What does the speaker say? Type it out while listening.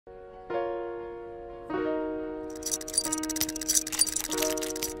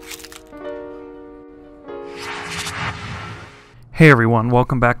Hey everyone,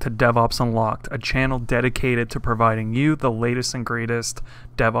 welcome back to DevOps Unlocked, a channel dedicated to providing you the latest and greatest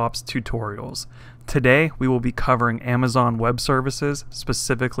DevOps tutorials. Today, we will be covering Amazon Web Services,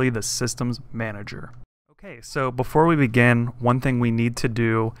 specifically the Systems Manager. Okay, so before we begin, one thing we need to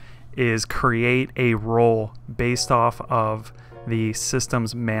do is create a role based off of the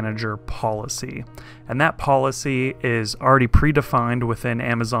Systems Manager policy. And that policy is already predefined within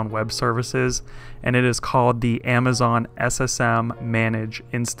Amazon Web Services, and it is called the Amazon SSM Manage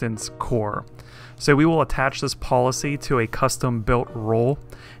Instance Core. So we will attach this policy to a custom built role,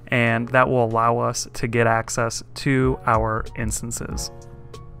 and that will allow us to get access to our instances.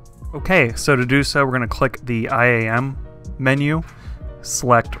 Okay, so to do so, we're going to click the IAM menu,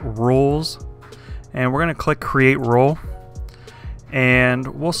 select Roles, and we're going to click Create Role. And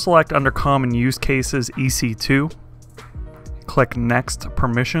we'll select under Common Use Cases EC2, click Next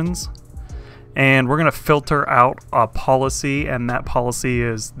Permissions, and we're going to filter out a policy, and that policy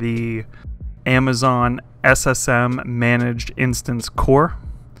is the Amazon SSM Managed Instance Core.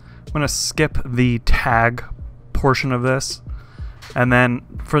 I'm going to skip the tag portion of this, and then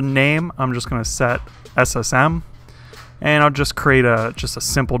for name I'm just going to set SSM, and I'll just create a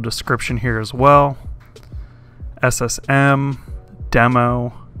simple description here as well. SSM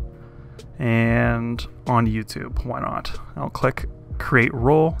demo, and on YouTube, why not? I'll click create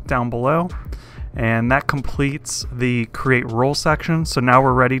role down below, and that completes the create role section. So now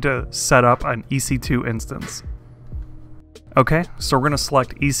we're ready to set up an EC2 instance. Okay, so we're going to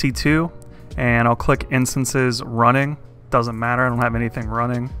select EC2, and I'll click instances running. Doesn't matter, I don't have anything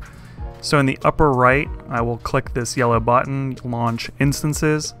running. So in the upper right, I will click this yellow button, launch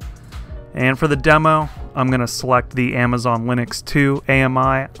instances. And for the demo, I'm going to select the Amazon Linux 2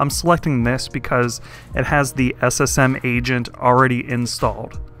 AMI. I'm selecting this because it has the SSM agent already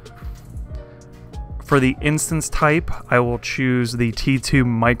installed. For the instance type, I will choose the T2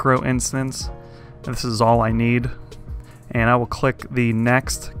 micro instance. This is all I need. And I will click the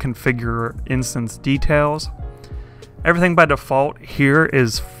next configure instance details. Everything by default here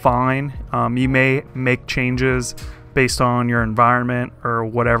is fine. You may make changes based on your environment or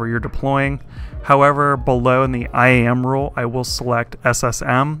whatever you're deploying. However, below in the IAM role, I will select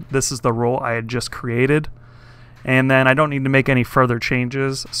SSM. This is the role I had just created. And then I don't need to make any further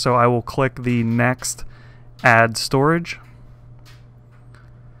changes, so I will click the next add storage.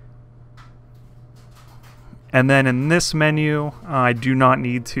 And then in this menu, I do not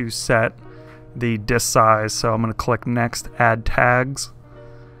need to set the disk size, so I'm going to click next add tags.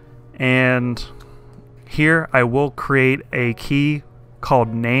 And here I will create a key called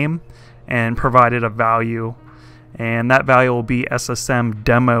name and provide it a value, and that value will be SSM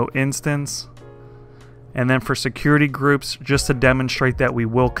demo instance. And then for security groups, just to demonstrate that we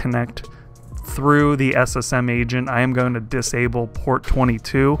will connect through the SSM agent, I am going to disable port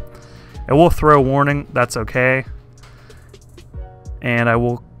 22. It will throw a warning, that's okay. And I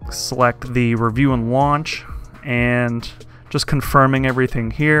will select the review and launch, and just confirming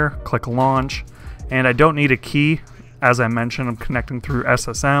everything here, click launch. And I don't need a key. As I mentioned, I'm connecting through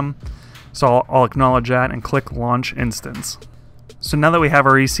SSM. So I'll acknowledge that and click Launch Instance. So now that we have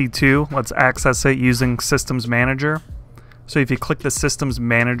our EC2, let's access it using Systems Manager. So if you click the Systems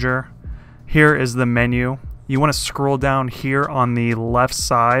Manager, here is the menu. You want to scroll down here on the left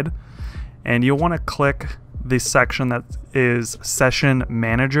side, and you'll want to click the section that is Session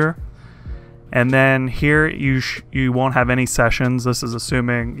Manager. And then here you won't have any sessions. This is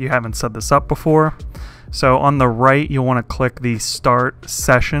assuming you haven't set this up before. So on the right, you'll want to click the Start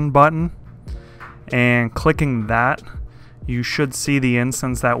Session button. And clicking that, you should see the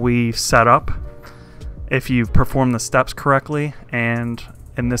instance that we set up if you've performed the steps correctly. And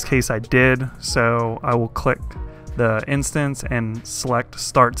in this case, I did. So I will click the instance and select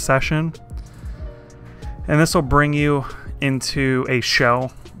Start Session. And this will bring you into a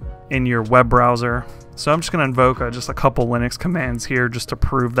shell in your web browser. So I'm just going to invoke just a couple Linux commands here just to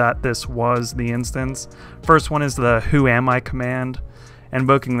prove that this was the instance. First one is the whoami command.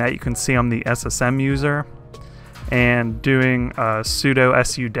 Invoking that, you can see I'm the SSM user, and doing sudo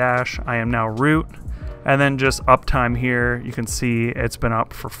su- I am now root, and then just uptime here, you can see it's been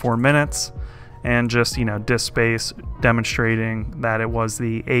up for 4 minutes, and just disk space demonstrating that it was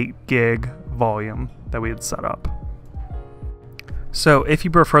the 8 gig volume that we had set up. So if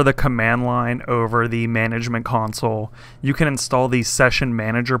you prefer the command line over the management console, you can install the Session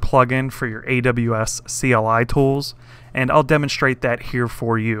Manager plugin for your AWS CLI tools, and I'll demonstrate that here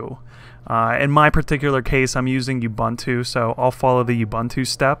for you. In my particular case, I'm using Ubuntu, so I'll follow the Ubuntu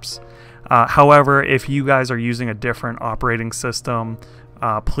steps. However, if you guys are using a different operating system,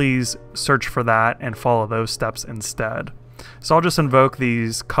 please search for that and follow those steps instead. So I'll just invoke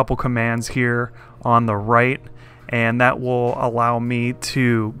these couple commands here on the right, and that will allow me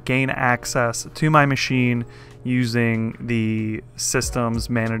to gain access to my machine using the Systems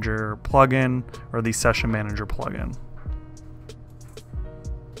Manager plugin or the Session Manager plugin.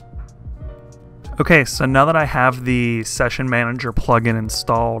 Okay, so now that I have the Session Manager plugin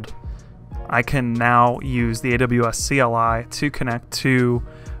installed, I can now use the AWS CLI to connect to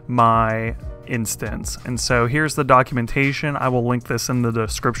my instance. And so here's the documentation. I will link this in the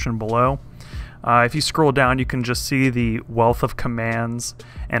description below. If you scroll down, you can just see the wealth of commands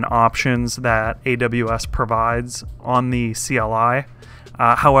and options that AWS provides on the CLI.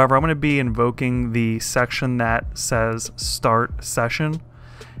 However, I'm going to be invoking the section that says Start Session.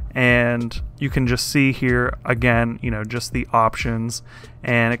 And you can just see here again, just the options,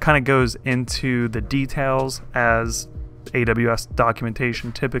 and it kind of goes into the details as AWS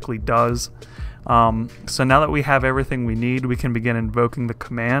documentation typically does. So now that we have everything we need, we can begin invoking the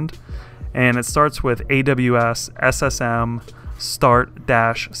command, and it starts with AWS SSM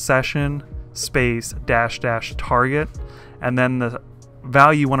start-session space -- target, and then the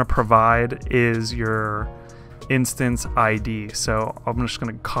value you want to provide is your instance ID. So I'm just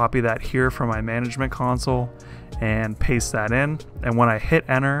going to copy that here from my management console and paste that in, and when I hit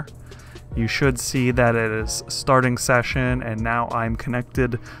enter, you should see that it is starting session, and now I'm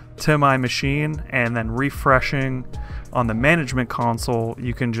connected to my machine. And then refreshing on the management console,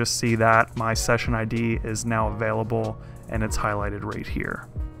 you can just see that my session ID is now available, and it's highlighted right here.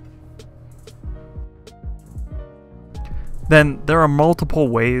 Then there are multiple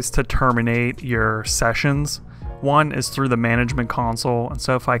ways to terminate your sessions. One is through the management console, and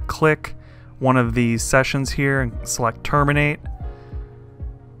so if I click one of these sessions here and select terminate,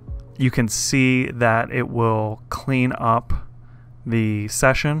 you can see that it will clean up the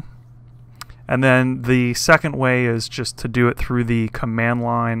session. And then the second way is just to do it through the command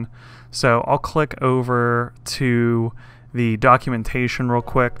line. So I'll click over to the documentation real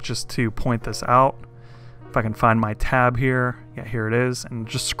quick just to point this out. If I can find my tab here, yeah, here it is, and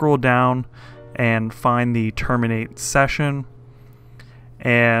just scroll down and find the terminate session.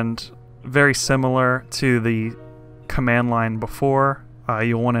 And very similar to the command line before,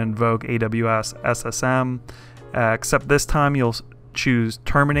 you'll want to invoke AWS SSM, except this time you'll choose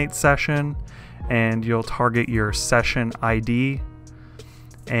terminate session, and you'll target your session ID.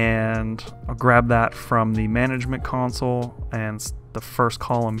 And I'll grab that from the management console, and it's the first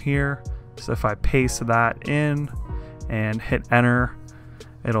column here. So if I paste that in and hit enter,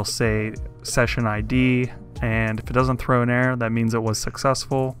 it'll say session ID, and if it doesn't throw an error, that means it was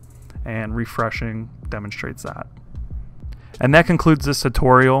successful, and refreshing demonstrates that. And that concludes this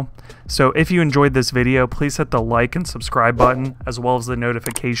tutorial. So if you enjoyed this video, please hit the like and subscribe button, as well as the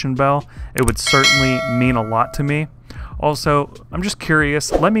notification bell. It would certainly mean a lot to me. Also, I'm just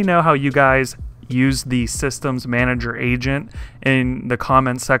curious, let me know how you guys use the Systems Manager Agent in the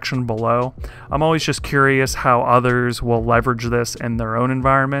comment section below. I'm always just curious how others will leverage this in their own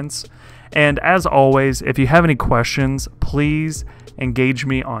environments. And as always, if you have any questions, please engage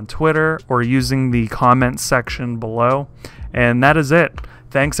me on Twitter or using the comment section below. And that is it.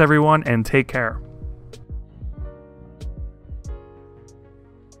 Thanks everyone, and take care.